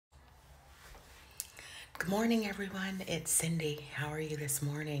Good morning, everyone. It's Cindy. How are you this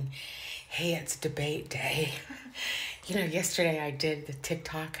morning? Hey, it's debate day. Yesterday I did the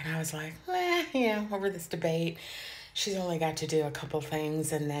TikTok and I was like, over this debate. She's only got to do a couple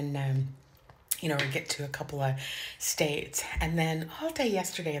things and then, we get to a couple of states. And then all day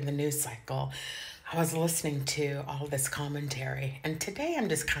yesterday in the news cycle, I was listening to all this commentary. And today I'm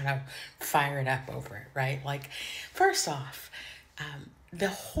just kind of fired up over it, right? Like, first off, the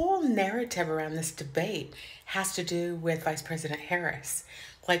whole narrative around this debate has to do with Vice President Harris.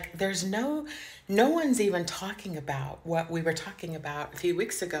 Like, no one's even talking about what we were talking about a few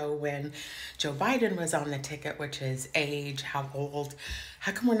weeks ago when Joe Biden was on the ticket, which is age, how old.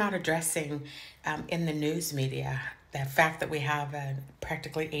 How come we're not addressing in the news media the fact that we have a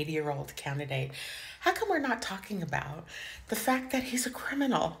practically 80-year-old candidate? How come we're not talking about the fact that he's a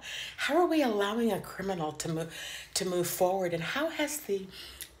criminal? How are we allowing a criminal to move forward? And how has the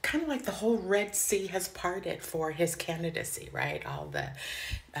kind of like the whole Red Sea has parted for his candidacy, right? All the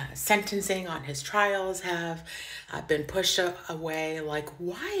sentencing on his trials have been pushed away. Like,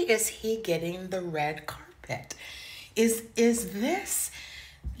 why is he getting the red carpet? Is this,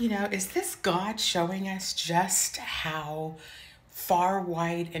 is this God showing us just how far,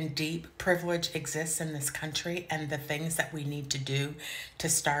 wide, and deep privilege exists in this country and the things that we need to do to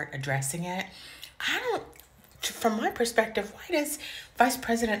start addressing it? From my perspective, why does Vice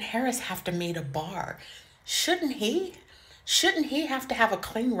President Harris have to meet a bar? Shouldn't he? Shouldn't he have to have a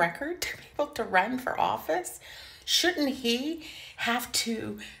clean record to be able to run for office? Shouldn't he have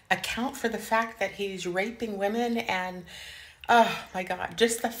to account for the fact that he's raping women? And oh my God,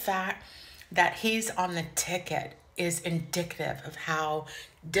 just the fact that he's on the ticket is indicative of how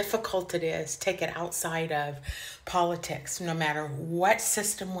difficult it is. Take it outside of politics, no matter what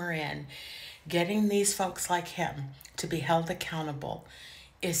system we're in. Getting these folks like him to be held accountable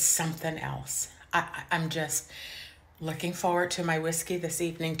is something else. I'm just looking forward to my whiskey this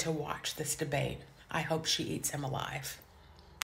evening to watch this debate. I hope she eats him alive.